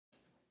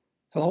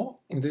Hello,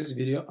 in this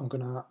video I'm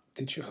gonna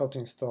teach you how to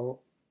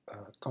install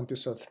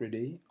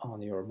CompuCell3D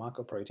on your Mac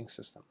operating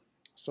system.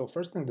 So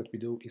first thing that we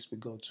do is we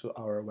go to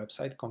our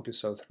website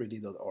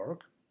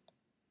CompuCell3D.org,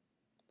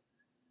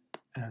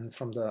 and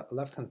from the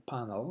left hand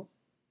panel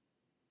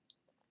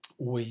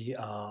we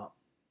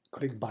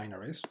click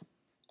binaries.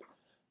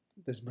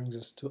 This brings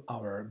us to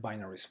our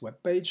binaries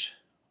webpage.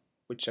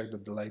 We check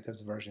that the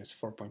latest version is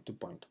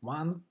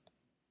 4.2.1.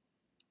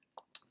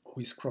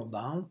 We scroll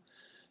down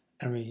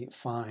and we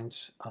find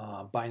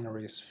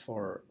binaries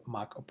for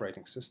Mac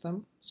operating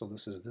system. So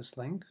this is this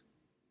link.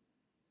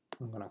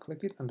 I'm going to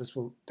click it and this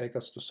will take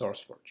us to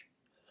SourceForge.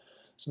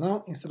 So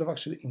now instead of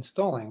actually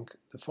installing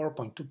the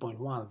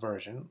 4.2.1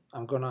 version,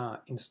 I'm going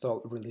to install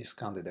Release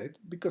Candidate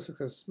because it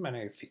has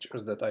many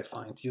features that I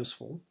find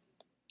useful,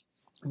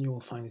 and you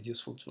will find it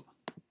useful too.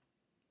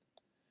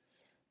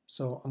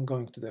 So I'm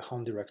going to the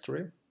home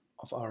directory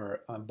of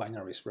our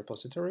binaries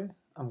repository.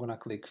 I'm going to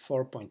click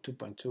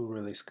 4.2.2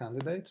 Release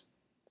Candidate.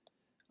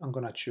 I'm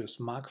going to choose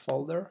Mac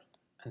folder,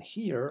 and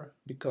here,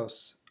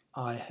 because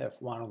I have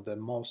one of the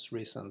most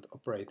recent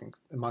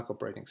Mac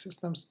operating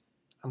systems,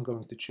 I'm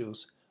going to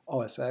choose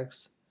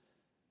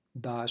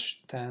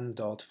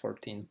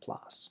OSX-10.14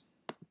 plus.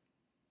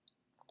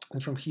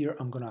 And from here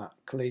I'm going to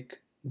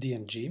click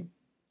DMG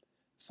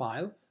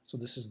file. So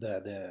this is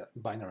the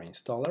binary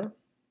installer,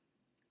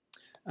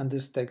 and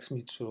this takes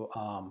me to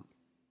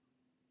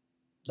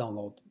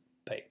download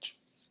page.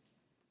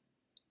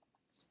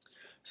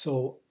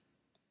 So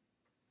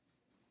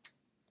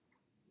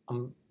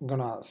I'm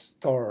gonna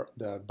store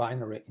the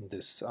binary in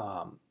this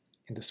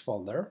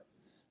folder,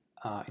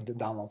 in the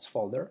downloads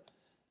folder,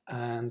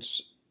 and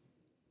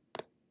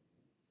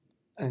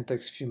it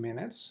takes a few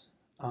minutes.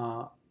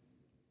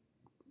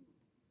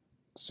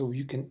 So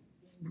we can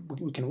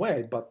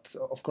wait, but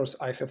of course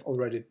I have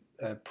already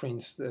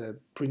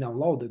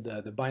pre-downloaded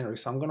the binary,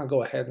 so I'm gonna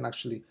go ahead and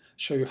actually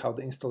show you how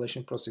the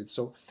installation proceeds.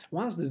 So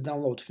once this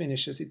download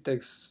finishes, it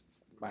takes,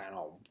 I don't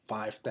know,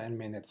 5-10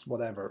 minutes,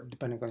 whatever,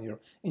 depending on your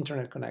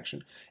internet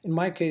connection. In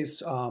my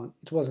case,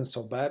 it wasn't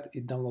so bad.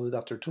 It downloaded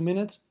after 2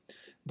 minutes,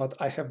 but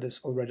I have this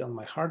already on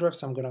my hard drive,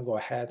 so I'm gonna go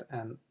ahead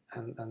and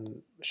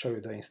show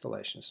you the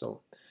installation.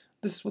 So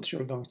this is what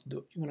you're going to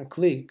do. You're gonna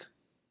click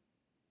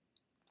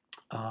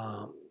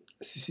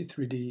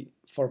CC3D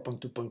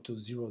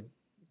 4.2.20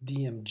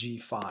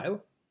 DMG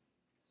file,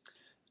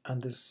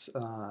 and this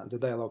the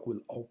dialog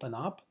will open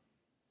up.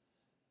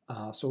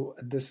 So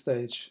at this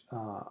stage,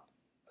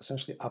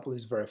 essentially Apple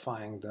is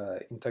verifying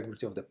the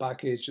integrity of the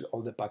package.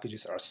 All the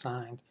packages are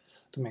signed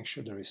to make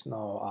sure there is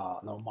no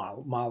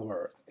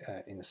malware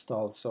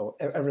installed. So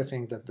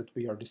everything that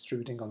we are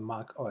distributing on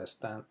Mac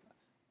OS X,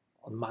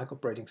 on Mac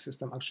operating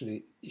system,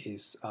 actually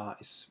is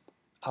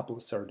Apple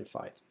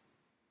certified.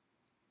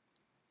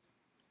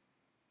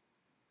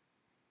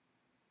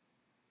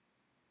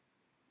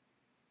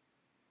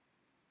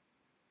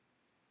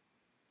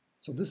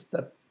 So this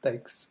step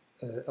takes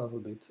a little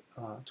bit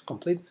to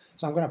complete.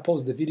 So I'm going to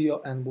pause the video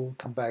and we'll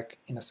come back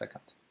in a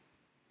second.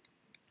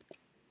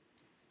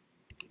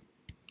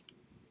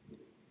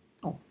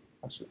 Oh,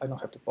 actually, I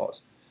don't have to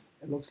pause.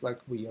 It looks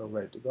like we are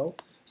ready to go.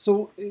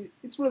 So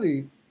it's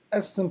really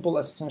as simple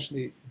as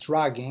essentially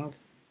dragging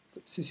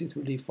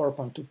CC3D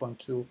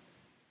 4.2.2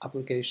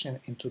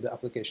 application into the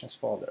applications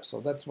folder.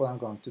 So that's what I'm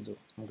going to do.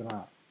 I'm going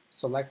to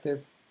select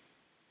it,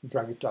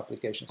 drag it to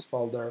applications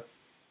folder,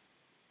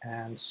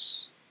 and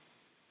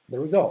there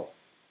we go.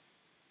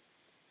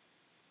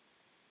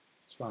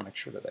 Just want to make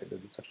sure that I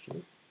did this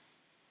actually.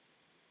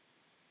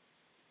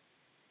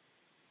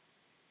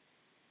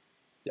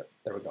 Yep,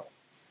 there we go.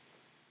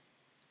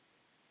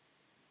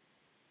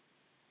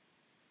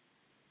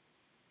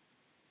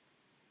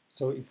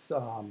 So it's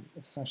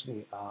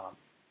essentially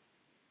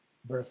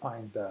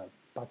verifying the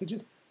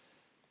packages,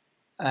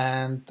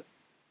 and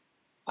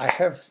I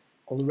have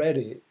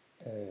already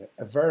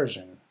a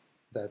version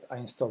that I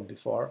installed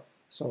before.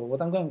 So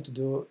what I'm going to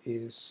do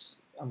is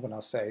I'm going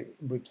to say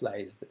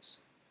replace this.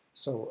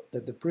 So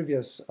that the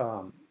previous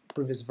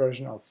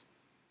version of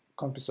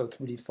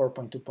CompuCell3D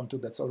 4.2.2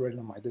 that's already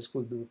on my disk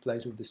will be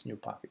replaced with this new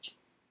package,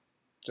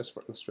 just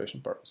for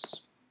illustration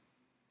purposes.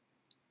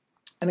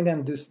 And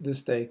again,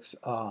 this takes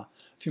a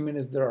few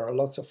minutes. There are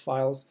lots of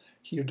files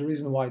here. The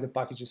reason why the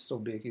package is so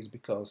big is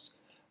because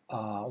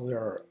we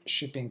are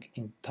shipping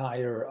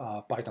entire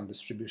Python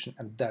distribution,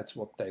 and that's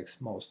what takes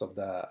most of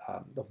the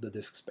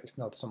disk space,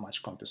 not so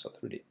much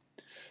CompuCell3D.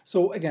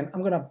 So again,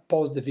 I'm gonna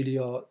pause the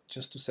video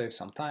just to save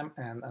some time,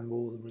 and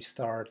we'll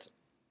restart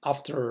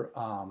after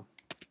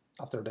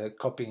the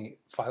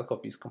file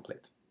copy is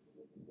complete.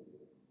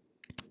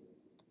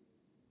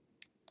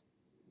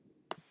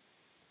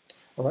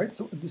 Alright,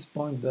 so at this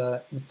point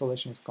the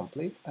installation is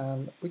complete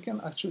and we can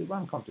actually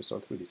run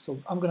CompuCell3D.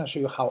 So I'm gonna show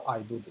you how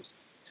I do this.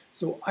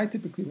 So I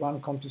typically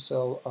run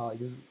CompuCell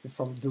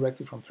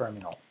directly from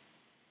terminal.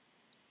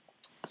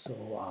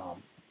 So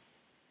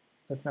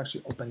let me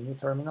actually open new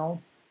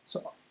terminal.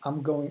 So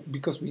I'm going,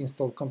 because we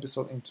installed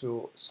CompuCell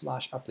into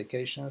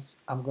 /applications,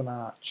 I'm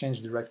gonna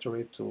change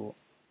directory to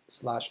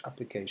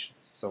 /applications.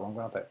 So I'm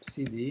gonna type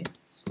cd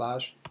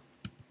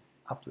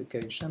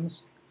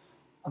applications.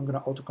 I'm going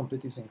to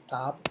autocomplete using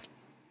tab.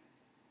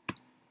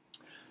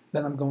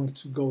 Then I'm going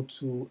to go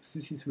to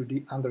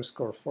CC3D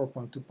underscore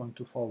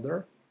 4.2.2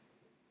 folder.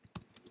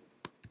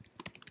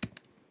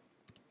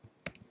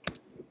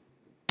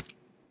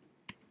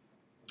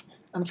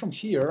 And from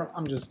here,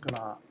 I'm just going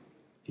to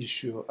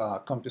issue a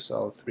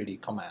CompuCell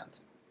 3D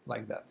command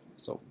like that.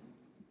 So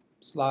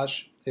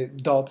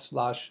dot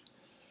slash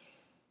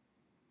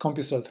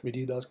CompuCell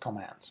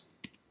 3D.command.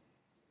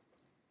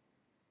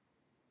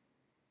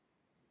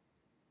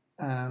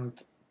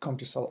 And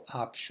CompuCell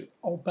app should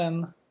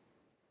open.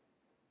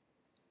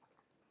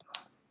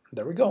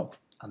 There we go.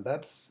 And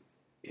that's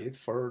it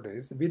for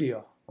this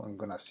video. I'm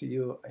gonna see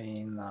you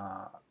in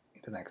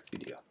the next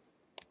video.